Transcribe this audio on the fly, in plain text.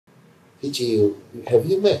Have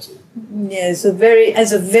you met him? Yes,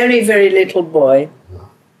 as a very, very little boy.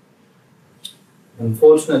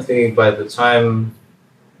 Unfortunately, by the time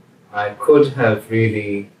I could have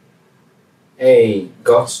really A,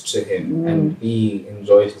 got to him, and B,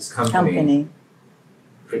 enjoyed his company.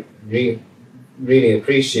 Really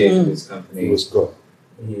appreciated his company. He was gone.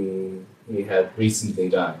 He had recently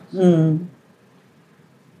died.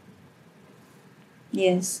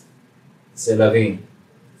 Yes. C'est la vie.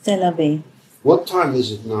 C'est la vie. What time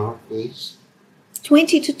is it now, please?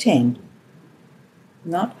 20 to 10.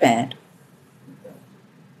 Not bad.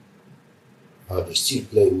 Are they still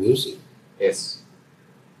playing music? Yes.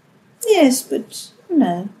 Yes, but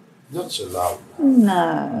no. Not so loud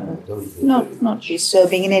No. now. Not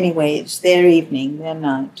disturbing in any way. It's their evening, their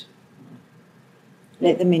night.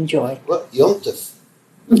 Let them enjoy. Well, Yontef.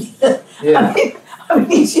 Yeah. I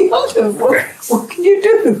mean, it's Yontef. What can you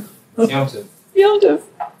do? Yontef. Yontef.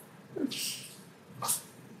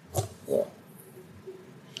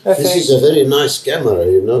 This is a very nice camera,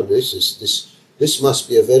 you know. This must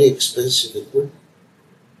be a very expensive equipment.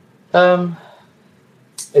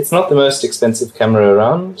 It's not the most expensive camera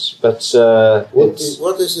around, but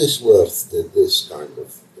What is this worth? This kind of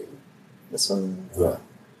thing. This one. Yeah.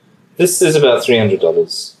 This is about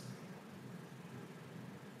 $300,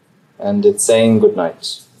 and it's saying good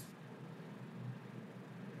night.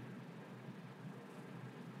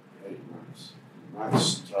 Very nice.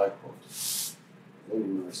 Nice tripod. Very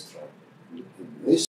nice tripod. This